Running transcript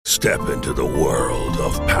Step into the world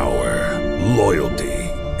of power, loyalty,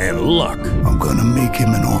 and luck. I'm gonna make him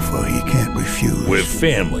an offer he can't refuse. With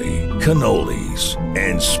family, cannolis,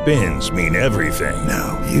 and spins mean everything.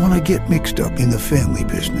 Now, you wanna get mixed up in the family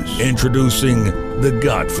business. Introducing The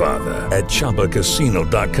Godfather at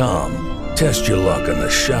ChumbaCasino.com. Test your luck in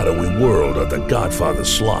the shadowy world of The Godfather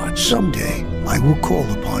slot. Someday, I will call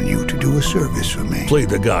upon you to do a service for me. Play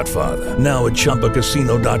The Godfather now at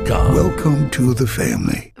ChumbaCasino.com. Welcome to the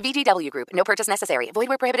family. VGW Group. No purchase necessary. Void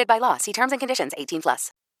where prohibited by law. See terms and conditions. 18+.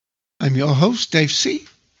 I'm your host, Dave C.,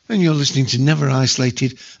 and you're listening to Never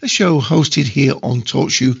Isolated, a show hosted here on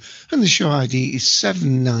TalkShoe, and the show ID is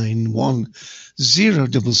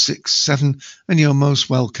 7910667, and you're most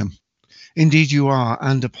welcome. Indeed you are,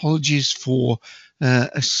 and apologies for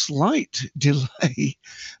a slight delay.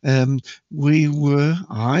 Let's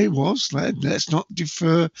not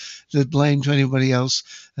defer the blame to anybody else.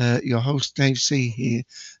 Your host, Dave C. here,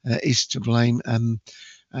 is to blame.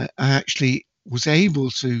 I actually was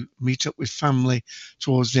able to meet up with family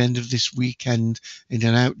towards the end of this weekend in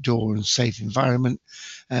an outdoor and safe environment,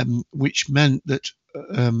 which meant that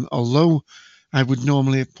although I would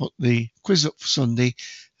normally have put the quiz up for Sunday,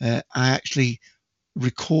 I actually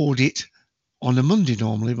record it on a Monday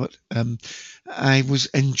normally, but I was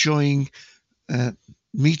enjoying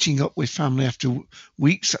meeting up with family after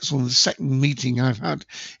weeks. That's only the second meeting I've had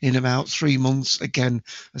in about 3 months. Again,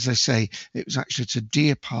 as I say, it was actually to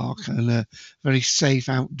Deer Park and a very safe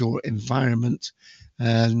outdoor environment,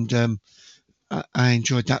 and I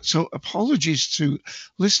enjoyed that. So apologies to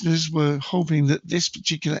listeners. We're hoping that this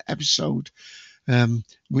particular episode,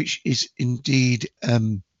 which is indeed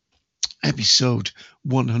episode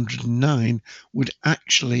 109, would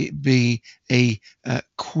actually be a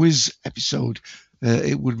quiz episode.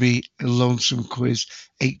 It would be a lonesome quiz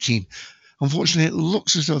 18. Unfortunately, it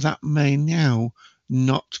looks as though that may now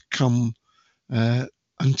not come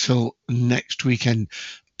until next weekend.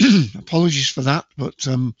 Apologies for that, but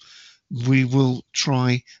we will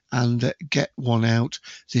try and get one out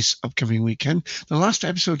this upcoming weekend. The last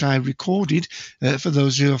episode I recorded, for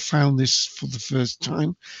those who have found this for the first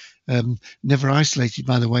time, Never Isolated,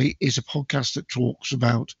 by the way, is a podcast that talks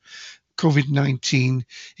about COVID-19,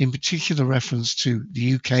 in particular reference to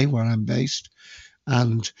the UK, where I'm based,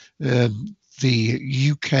 and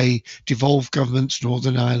the UK devolved governments,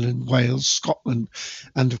 Northern Ireland, Wales, Scotland,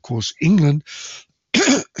 and of course England,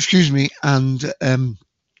 excuse me, and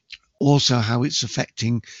also how it's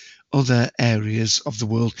affecting other areas of the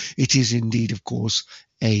world. It is indeed, of course,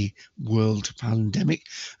 a world pandemic,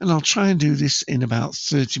 and I'll try and do this in about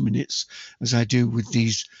 30 minutes, as I do with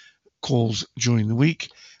these calls during the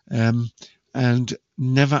week. And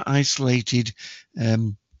Never Isolated,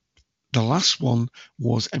 the last one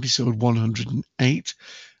was episode 108,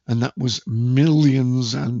 and that was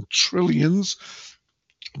millions and trillions,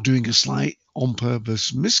 doing a slight on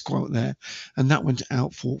purpose misquote there, and that went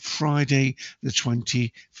out for Friday the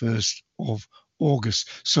 21st of August.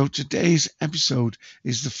 So today's episode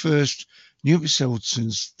is the first new episode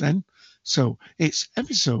since then. So it's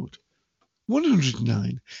episode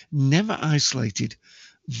 109, Never Isolated,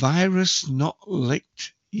 Virus Not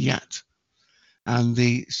Licked Yet. And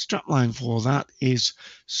the strapline for that is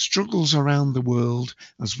Struggles Around the World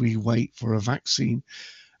as We Wait for a Vaccine.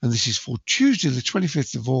 And this is for Tuesday, the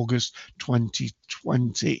 25th of August,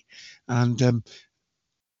 2020. And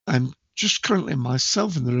I'm just currently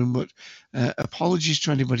myself in the room, but apologies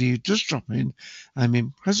to anybody who does drop in. I'm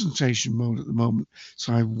in presentation mode at the moment,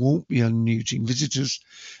 so I won't be unmuting visitors.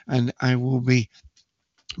 And I will be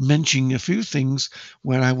mentioning a few things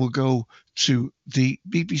where I will go to the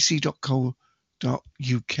bbc.co.uk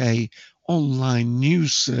online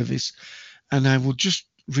news service, and I will just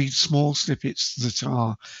read small snippets that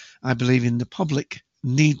are, I believe, in the public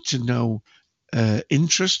need to know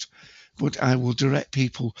interest, but I will direct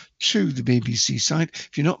people to the BBC site.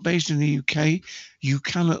 If you're not based in the UK, you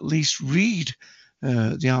can at least read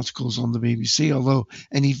the articles on the BBC, although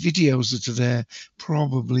any videos that are there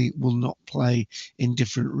probably will not play in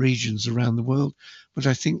different regions around the world. But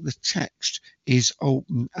I think the text is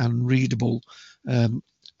open and readable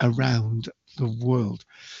around the world.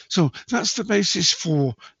 So that's the basis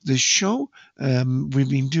for the show. We've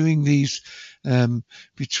been doing these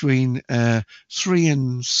between 3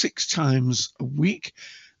 and 6 times a week,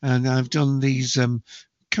 and I've done these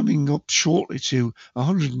coming up shortly to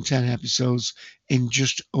 110 episodes in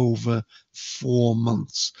just over 4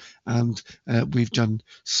 months, and we've done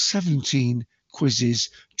 17 quizzes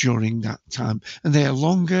during that time, and they are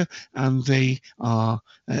longer and they are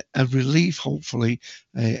a relief, hopefully,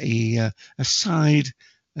 a side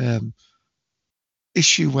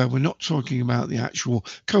issue where we're not talking about the actual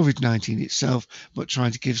COVID-19 itself, but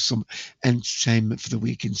trying to give some entertainment for the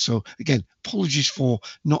weekend. So again, apologies for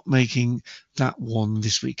not making that one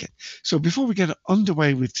this weekend. So before we get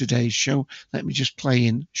underway with today's show, let me just play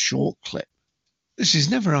in a short clip. This is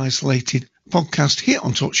Never Isolated podcast here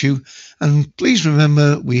on TalkShoe, and please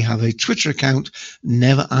remember we have a Twitter account,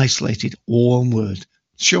 Never Isolated, all one word.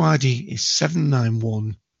 Show ID is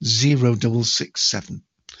 7910667.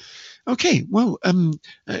 Okay, well,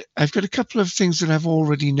 I've got a couple of things that I've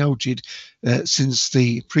already noted since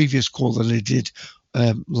the previous call that I did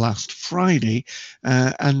last Friday.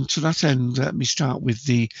 And to that end, let me start with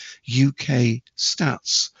the UK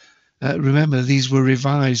stats. Remember, these were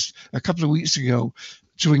revised a couple of weeks ago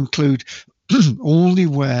to include only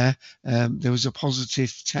where there was a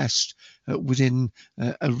positive test within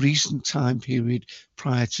a recent time period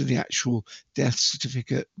prior to the actual death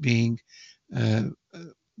certificate being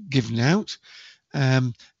given out,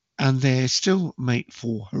 and they still make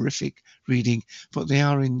for horrific reading, but they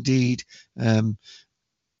are indeed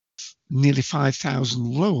nearly 5,000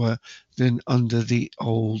 lower than under the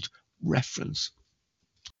old reference.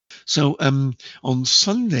 So on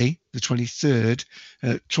Sunday, the 23rd,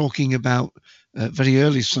 talking about very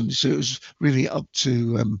early Sunday, so it was really up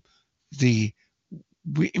to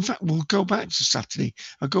in fact, we'll go back to Saturday.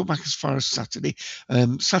 I'll go back as far as Saturday.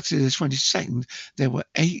 Saturday the 22nd, there were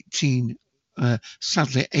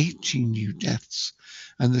sadly 18 new deaths,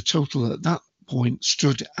 and the total at that point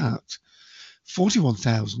stood at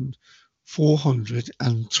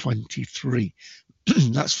 41,423.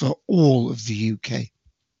 That's for all of the UK.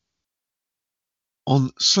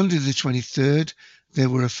 On Sunday the 23rd, there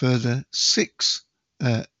were a further 6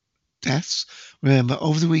 deaths. Remember,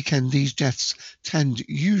 over the weekend, these deaths tend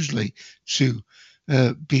usually to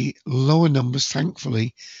be lower numbers,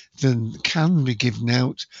 thankfully, than can be given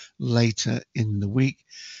out later in the week.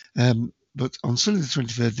 But on Sunday the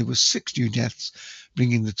 23rd, there were 6 new deaths,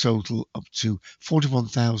 bringing the total up to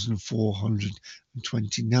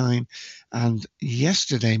 41,429. And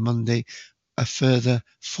yesterday, Monday, a further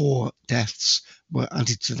 4 deaths were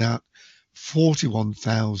added to that,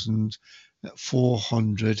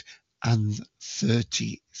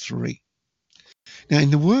 41,433. Now,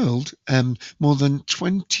 in the world, more than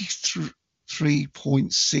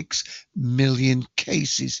 23.6 million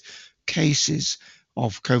cases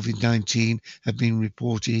of COVID-19 have been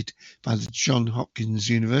reported by the Johns Hopkins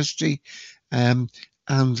University, and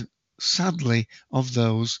sadly, of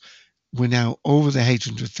those, we're now over the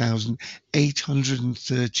 800,000.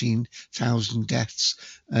 813,000 deaths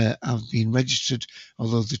have been registered,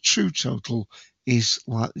 although the true total is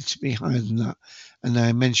likely to be higher than that. And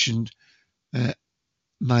I mentioned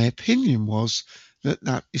my opinion was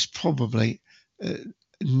that is probably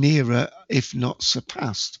nearer, if not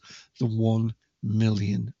surpassed, the 1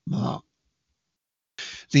 million mark.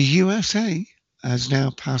 The USA has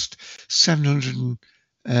now passed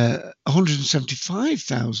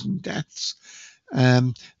 175,000 deaths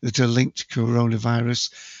that are linked to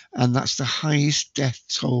coronavirus, and that's the highest death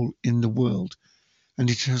toll in the world. And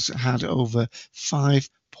it has had over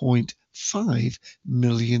 5.5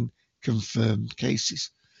 million confirmed cases.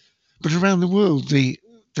 But around the world,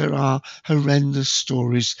 there are horrendous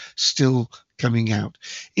stories still coming out.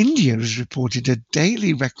 India has reported a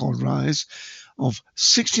daily record rise of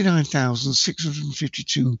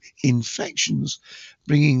 69,652 infections,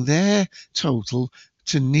 bringing their total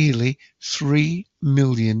to nearly 3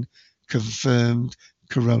 million confirmed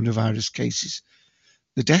coronavirus cases.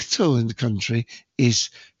 The death toll in the country is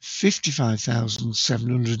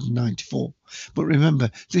 55,794. But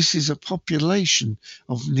remember, this is a population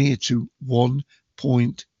of near to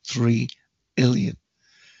 1.3 billion.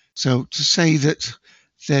 So to say that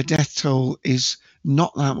their death toll is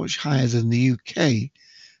not that much higher than the UK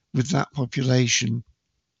with that population,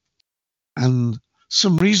 and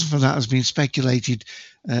some reason for that has been speculated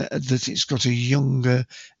that it's got a younger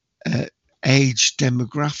age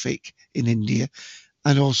demographic in India,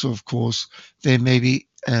 and also, of course, there may be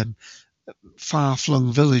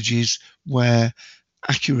far-flung villages where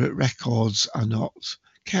accurate records are not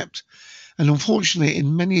kept. And unfortunately,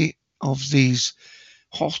 in many of these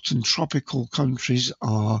hot and tropical countries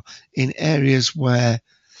are in areas where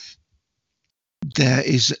there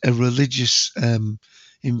is a religious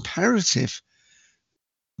imperative,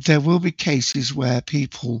 there will be cases where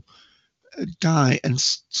people die, and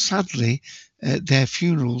sadly their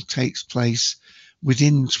funeral takes place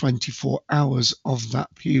within 24 hours of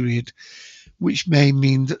that period, which may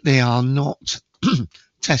mean that they are not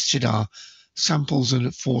tested, our samples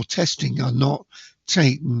for testing are not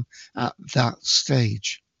taken at that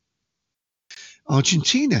stage.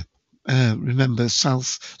 Argentina remember,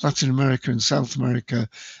 Latin America and South America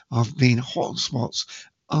have been hotspots.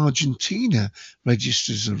 Argentina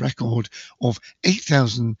registers a record of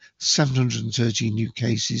 8,713 new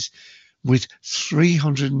cases with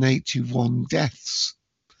 381 deaths.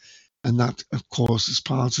 And that, of course, is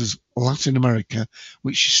part of Latin America,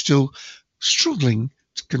 which is still struggling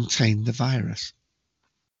to contain the virus.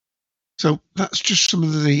 So that's just some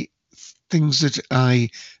of the things that I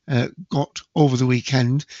got over the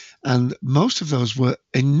weekend, and most of those were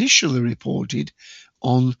initially reported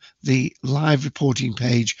on the live reporting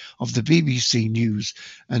page of the BBC News,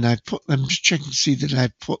 and I put them, just checking to see that I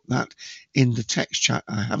put that in the text chat.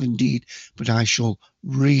 I have indeed, but I shall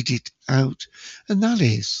read it out, and that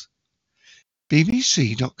is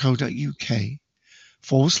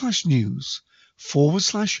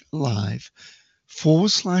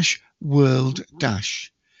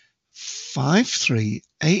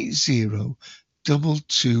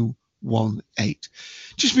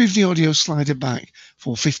Just move the audio slider back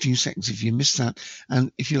for 15 seconds if you missed that.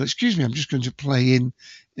 And if you'll excuse me, I'm just going to play in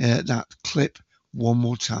that clip one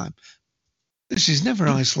more time. This is Never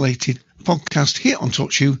Isolated podcast here on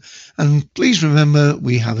TalkShoe, and please remember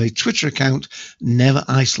we have a Twitter account, Never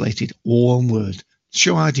Isolated, all one word.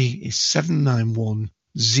 Show ID is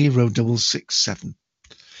 7910667.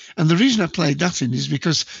 And the reason I played that in is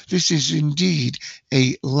because this is indeed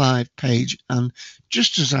a live page, and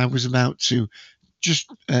just as I was about to just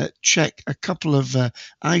check a couple of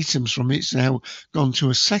items from it, it's now gone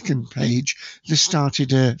to a second page. This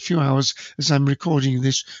started a few hours as I'm recording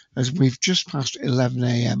this, as we've just passed 11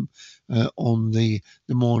 a.m. On the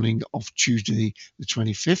morning of Tuesday the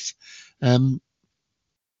 25th.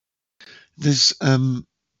 There's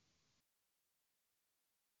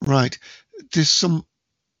some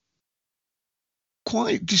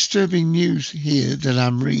quite disturbing news here that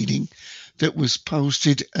I'm reading that was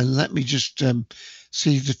posted, and let me just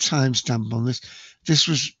see the timestamp on this. This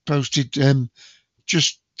was posted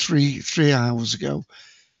just three hours ago.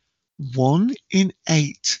 1 in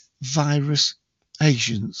 8 virus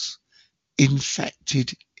patients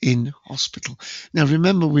infected in hospital. Now,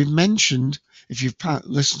 remember, we've mentioned, if you've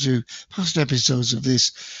listened to past episodes of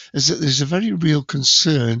this, is that there's a very real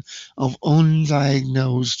concern of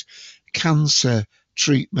undiagnosed cancer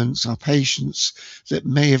treatments or patients that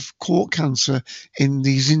may have caught cancer in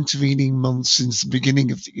these intervening months since the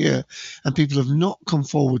beginning of the year, and people have not come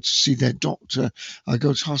forward to see their doctor or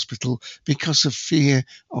go to hospital because of fear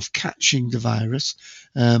of catching the virus.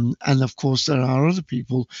 And of course there are other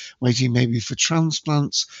people waiting maybe for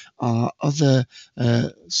transplants or other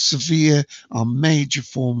severe or major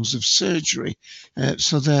forms of surgery.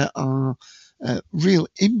 So there are real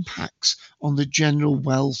impacts on the general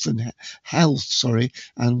health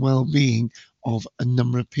and well-being of a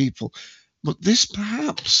number of people. But this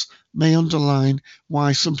perhaps may underline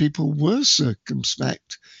why some people were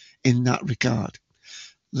circumspect in that regard.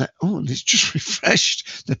 And it's just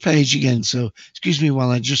refreshed the page again, so excuse me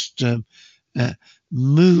while I just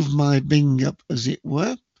move my Bing up, as it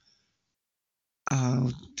were.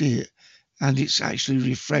 Oh dear. And it's actually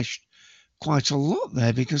refreshed quite a lot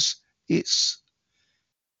there, because I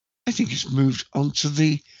think it's moved onto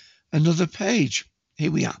another page.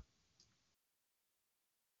 Here we are.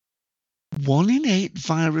 1 in 8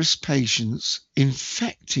 virus patients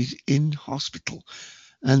infected in hospital.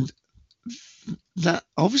 And that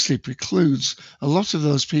obviously precludes a lot of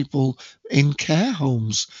those people in care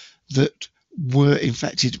homes that were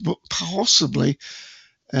infected, but possibly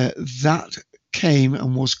that came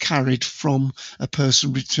and was carried from a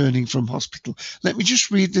person returning from hospital. Let me just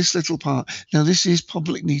read this little part. Now, this is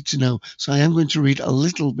public need to know, so I am going to read a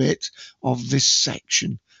little bit of this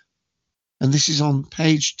section. And this is on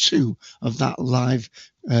page 2 of that live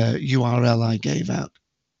URL I gave out.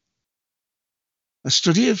 A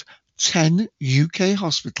study of 10 UK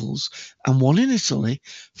hospitals and 1 in Italy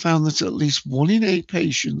found that at least 1 in 8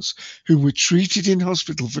 patients who were treated in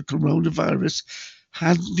hospital for coronavirus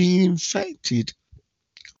had been infected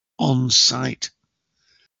on site.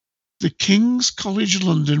 The King's College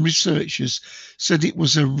London researchers said it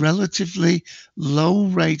was a relatively low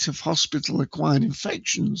rate of hospital-acquired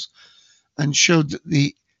infections and showed that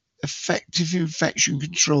the effective infection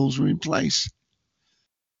controls were in place.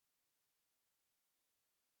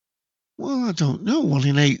 Well, I don't know. 1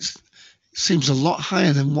 in 8 seems a lot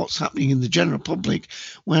higher than what's happening in the general public,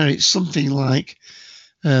 where it's something like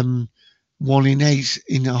 1 in 8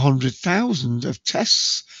 in 100,000 of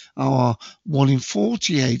tests, or 1 in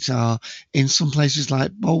 48 are in some places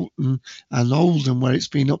like Bolton and Oldham, where it's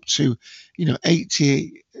been up to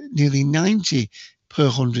 80, nearly 90 per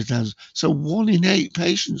 100,000. So 1 in 8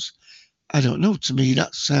 patients. I don't know. To me,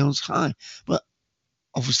 that sounds high, but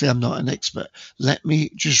obviously I'm not an expert. Let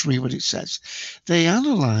me just read what it says. They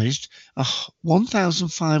analysed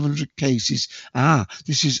 1,500 cases.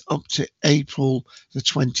 This is up to April the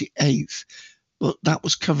 28th, but that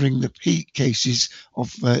was covering the peak cases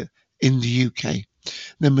of in the UK.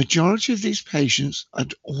 The majority of these patients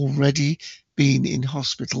had already been in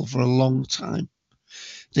hospital for a long time.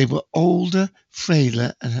 They were older,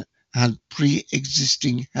 frailer, and had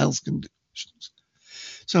pre-existing health conditions.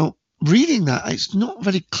 So reading that, it's not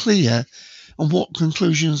very clear on what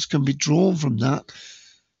conclusions can be drawn from that.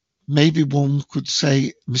 Maybe one could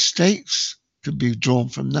say mistakes could be drawn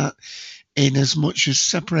from that, in as much as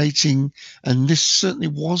separating, and this certainly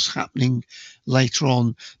was happening later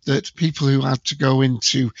on, that people who had to go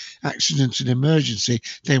into accident and emergency,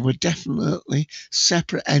 they were definitely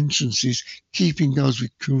separate entrances, keeping those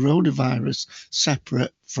with coronavirus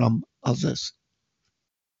separate from others.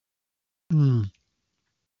 I'm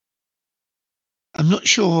not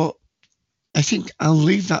sure. I think I'll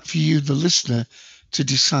leave that for you, the listener, to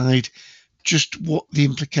decide just what the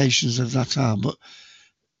implications of that are. But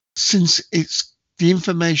since the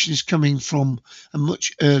information is coming from a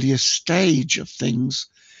much earlier stage of things,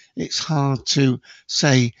 it's hard to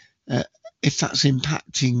say if that's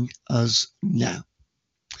impacting us now.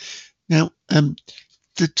 Now,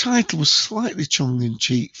 the title was slightly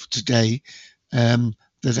tongue-in-cheek for today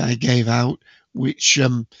that I gave out, which,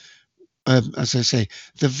 as I say,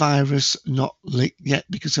 the virus not licked yet,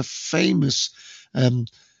 because a famous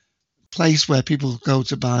place where people go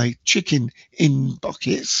to buy chicken in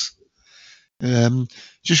buckets.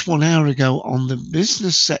 Just 1 hour ago on the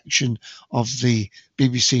business section of the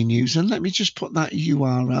BBC News, and let me just put that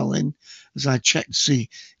URL in as I check to see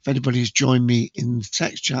if anybody's joined me in the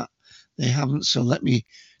text chat. They haven't, so let me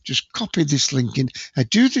just copy this link in. I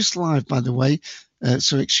do this live, by the way,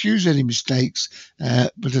 so excuse any mistakes,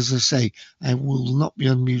 but as I say, I will not be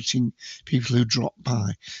unmuting people who drop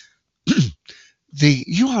by. The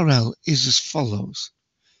URL is as follows: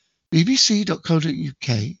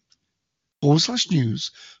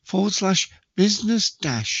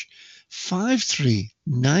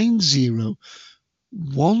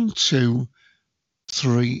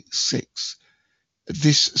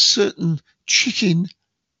 This certain chicken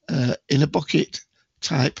in a bucket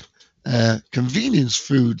type convenience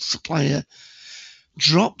food supplier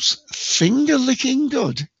drops finger-licking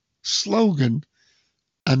good slogan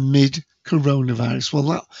amid coronavirus. Well,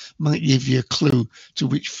 that might give you a clue to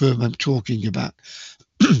which firm I'm talking about.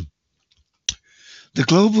 The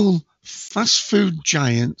global fast food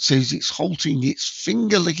giant says it's halting its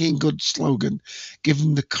finger-licking good slogan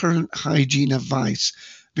given the current hygiene advice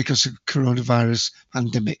because of coronavirus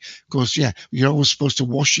pandemic. Of course, you're always supposed to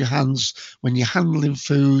wash your hands when you're handling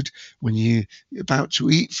food, when you're about to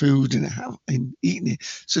eat food and eating it.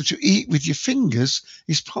 So to eat with your fingers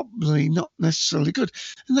is probably not necessarily good.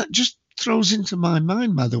 And that just throws into my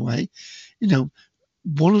mind, by the way,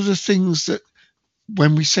 one of the things that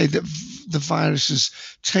when we say that the virus has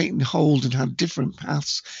taken hold and had different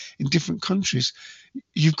paths in different countries,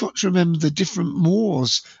 you've got to remember the different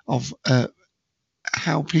mores of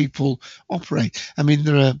how people operate. I mean,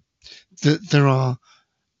 there are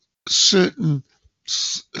certain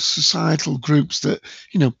societal groups that,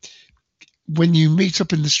 when you meet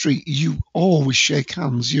up in the street, you always shake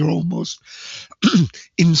hands. You're almost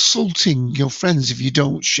insulting your friends if you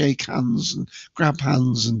don't shake hands and grab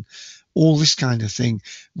hands and all this kind of thing,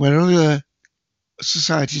 where other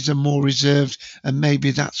societies are more reserved and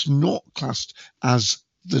maybe that's not classed as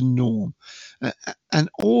the norm. And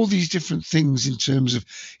all these different things in terms of,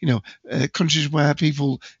 countries where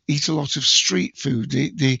people eat a lot of street food,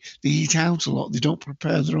 they eat out a lot, they don't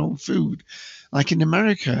prepare their own food. Like in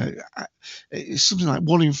America, it's something like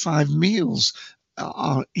 1 in 5 meals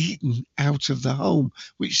are eaten out of the home,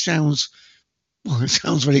 which sounds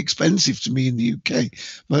very expensive to me in the UK.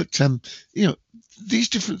 But, these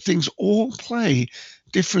different things all play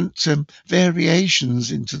different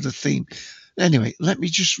variations into the theme. Anyway, let me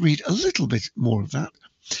just read a little bit more of that.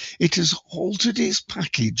 It has altered its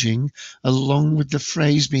packaging along with the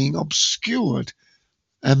phrase being obscured,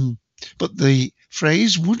 but the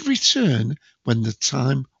phrase would return when the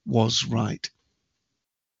time was right.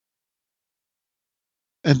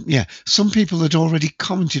 Some people had already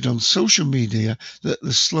commented on social media that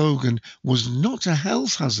the slogan was not a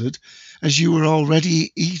health hazard as you were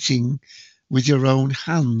already eating with your own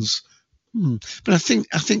hands. But I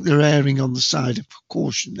think they're erring on the side of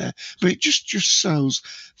caution there. But it just shows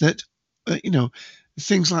that,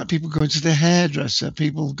 things like people going to the hairdresser,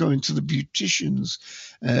 people going to the beauticians,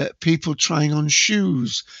 people trying on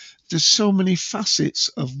shoes, there's so many facets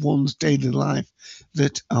of one's daily life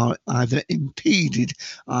that are either impeded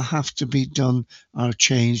or have to be done or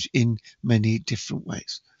changed in many different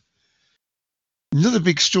ways. Another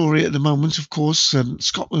big story at the moment, of course,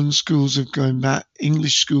 Scotland schools are going back.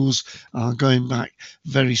 English schools are going back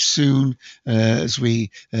very soon as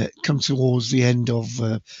we come towards the end of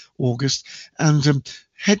August. And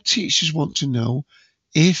head teachers want to know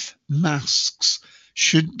if masks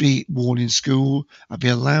should be worn in school, be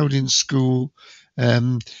allowed in school.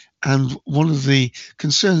 And one of the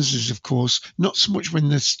concerns is, of course, not so much when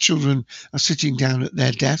the children are sitting down at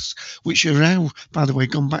their desks, which are now, by the way,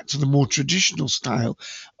 gone back to the more traditional style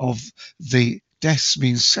of the desks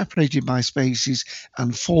being separated by spaces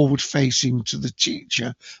and forward facing to the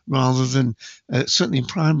teacher, rather than certainly in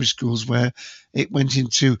primary schools where it went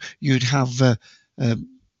into, you'd have the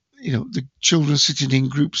children sitting in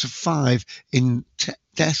groups of 5 in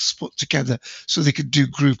desks put together so they could do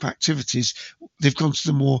group activities. They've gone to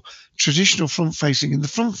the more traditional front facing, and the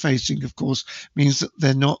front facing, of course, means that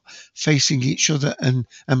they're not facing each other and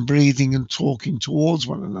breathing and talking towards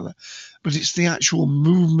one another, but it's the actual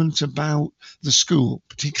movement about the school,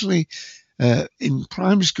 particularly in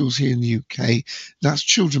primary schools here in the UK. That's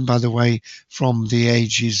children, by the way, from the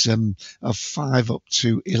ages of 5 up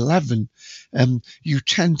to 11.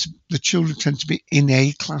 The children tend to be in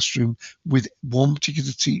a classroom with one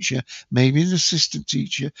particular teacher, maybe an assistant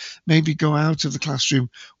teacher, maybe go out of the classroom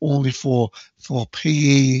only for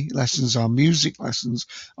PE lessons or music lessons,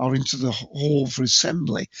 or into the hall for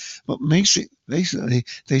assembly. But basically,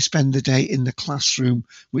 they spend the day in the classroom,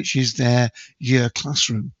 which is their year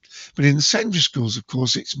classroom. But in the secondary schools, of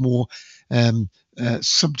course, it's more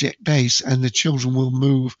subject based, and the children will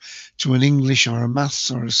move to an English or a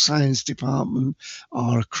maths or a science department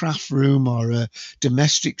or a craft room or a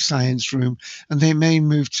domestic science room, and they may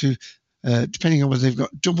move to depending on whether they've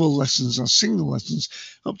got double lessons or single lessons,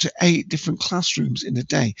 up to 8 different classrooms in a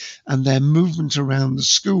day, and their movement around the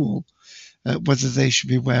school, whether they should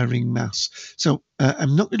be wearing masks. So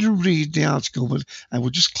I'm not going to read the article, but I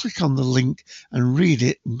will just click on the link and read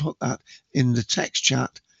it and put that in the text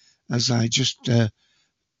chat. As I do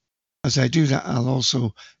that, I'll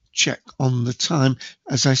also check on the time.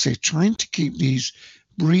 As I say, trying to keep these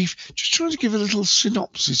brief, just trying to give a little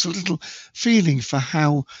synopsis, a little feeling for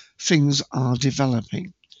how things are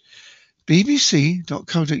developing.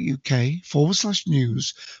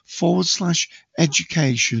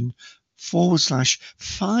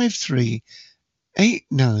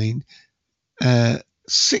 bbc.co.uk/news/education/5389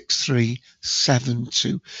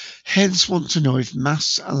 6372. Heads want to know if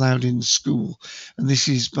masks are allowed in school, and this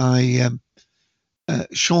is by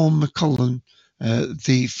Sean McCullen,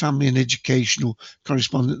 the family and educational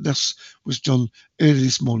correspondent. This was done early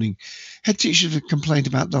this morning. Head teachers have complained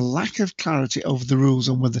about the lack of clarity over the rules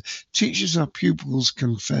on whether teachers or pupils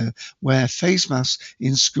can wear face masks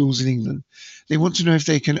in schools in England. They want to know if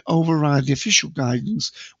they can override the official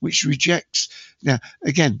guidance, which rejects. Now,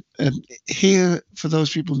 again, here, for those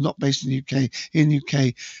people not based in the UK, in the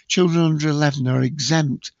UK, children under 11 are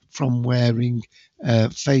exempt from wearing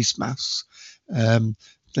face masks. The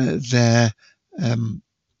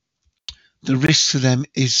risk to them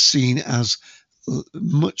is seen as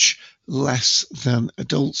much less than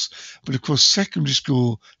adults. But of course, secondary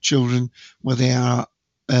school children, where they are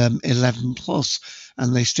 11 plus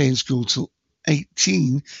and they stay in school till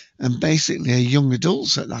 18 and basically are young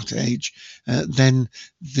adults at that age, then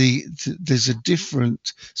there's a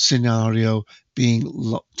different scenario being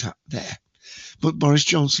looked at there. But Boris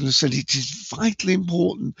Johnson has said it is vitally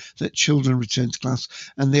important that children return to class,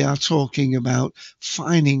 and they are talking about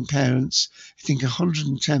fining parents, I think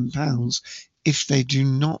 £110, if they do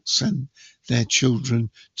not send their children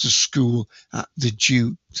to school at the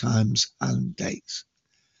due times and dates.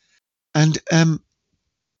 And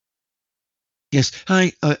yes,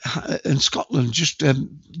 hi, in Scotland, just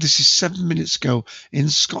this is 7 minutes ago in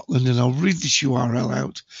Scotland, and I'll read this URL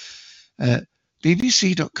out.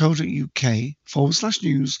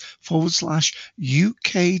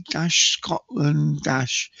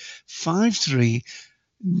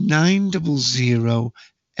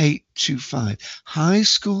 High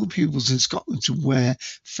school pupils in Scotland to wear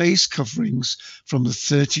face coverings from the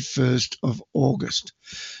 31st of August.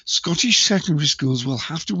 Scottish secondary schools will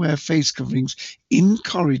have to wear face coverings in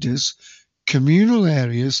corridors, communal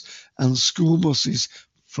areas and school buses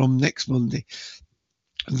from next Monday.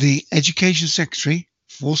 The Education Secretary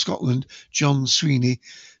for Scotland, John Sweeney,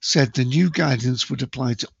 said the new guidance would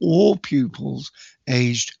apply to all pupils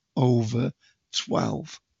aged over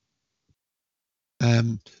 12.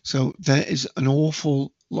 So there is an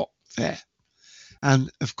awful lot there.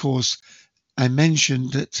 And of course, I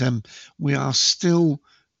mentioned that we are still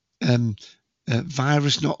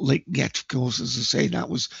virus not licked yet, of course. As I say, that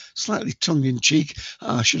was slightly tongue-in-cheek,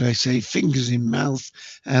 should I say, fingers in mouth.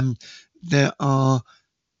 There are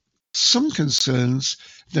some concerns.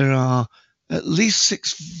 There are at least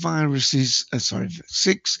 6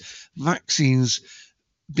 vaccines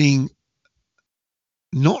being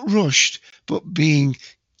not rushed, but being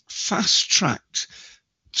fast-tracked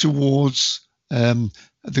towards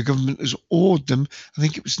the government has ordered them. I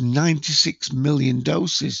think it was 96 million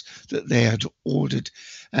doses that they had ordered,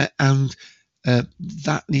 and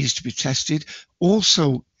that needs to be tested.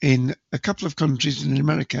 Also, in a couple of countries in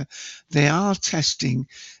America, they are testing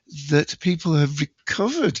that people have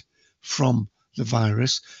recovered from the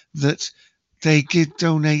virus, that they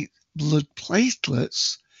donate blood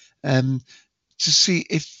platelets to see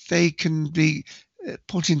if they can be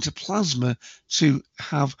put into plasma to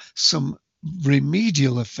have some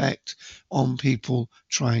remedial effect on people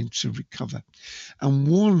trying to recover. And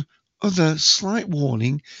one other slight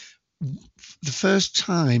warning: the first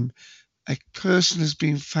time a person has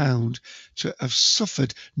been found to have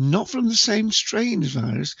suffered not from the same strain of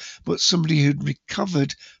virus, but somebody who'd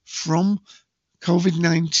recovered from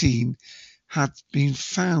COVID-19 had been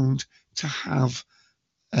found to have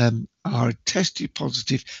are tested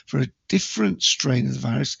positive for a different strain of the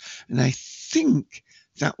virus, and I think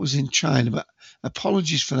that was in China. But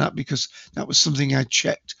apologies for that, because that was something I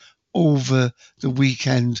checked over the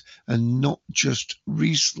weekend and not just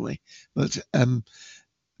recently. But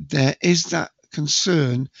there is that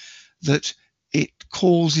concern that it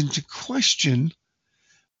calls into question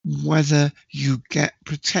whether you get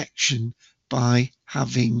protection by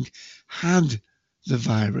having had the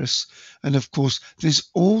virus. And of course, there's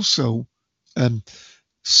also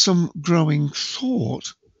some growing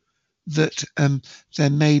thought that there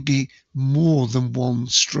may be more than one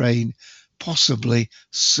strain possibly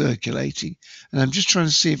circulating. And I'm just trying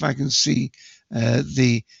to see if I can see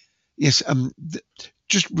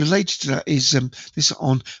just related to that is this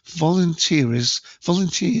on volunteers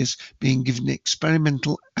being given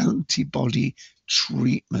experimental antibody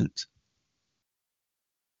treatment.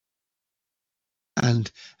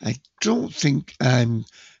 And I don't think I'm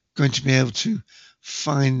going to be able to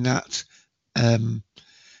find that.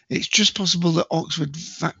 It's just possible that Oxford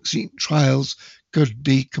vaccine trials could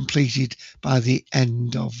be completed by the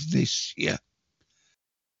end of this year.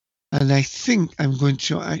 And I think I'm going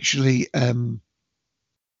to actually, I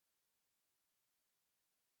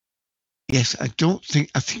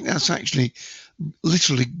think that's actually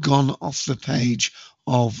literally gone off the page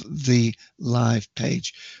of the live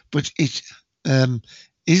page. But it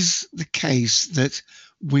is the case that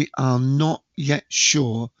we are not yet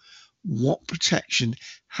sure what protection,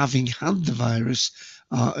 having had the virus,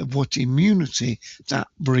 what immunity that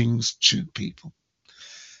brings to people.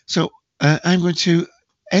 So I'm going to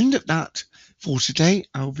end at that for today.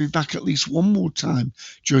 I'll be back at least one more time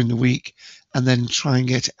during the week and then try and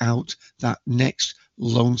get out that next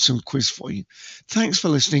lonesome quiz for you. Thanks for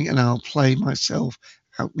listening, and I'll play myself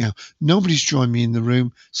out now. Nobody's joined me in the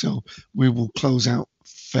room, so we will close out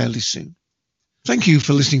fairly soon. Thank you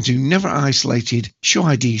for listening to Never Isolated, show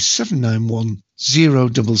ID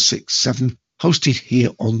 7910667, hosted here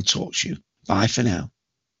on TalkShoe. Bye for now.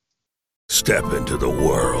 Step into the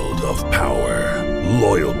world of power,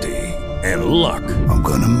 loyalty, and luck. I'm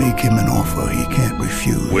gonna make him an offer he can't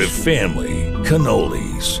refuse. With family,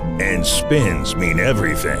 cannolis, and spins mean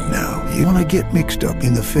everything. Now, you wanna get mixed up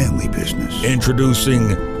in the family business. Introducing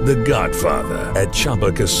The Godfather at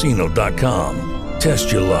ChumbaCasino.com.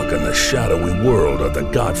 Test your luck in the shadowy world of The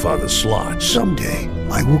Godfather slot. Someday,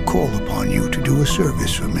 I will call upon you to do a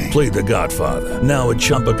service for me. Play The Godfather now at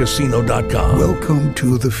ChumbaCasino.com. Welcome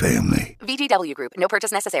to the family. VGW Group. No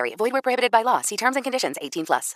purchase necessary. Void where prohibited by law. See terms and conditions. 18+.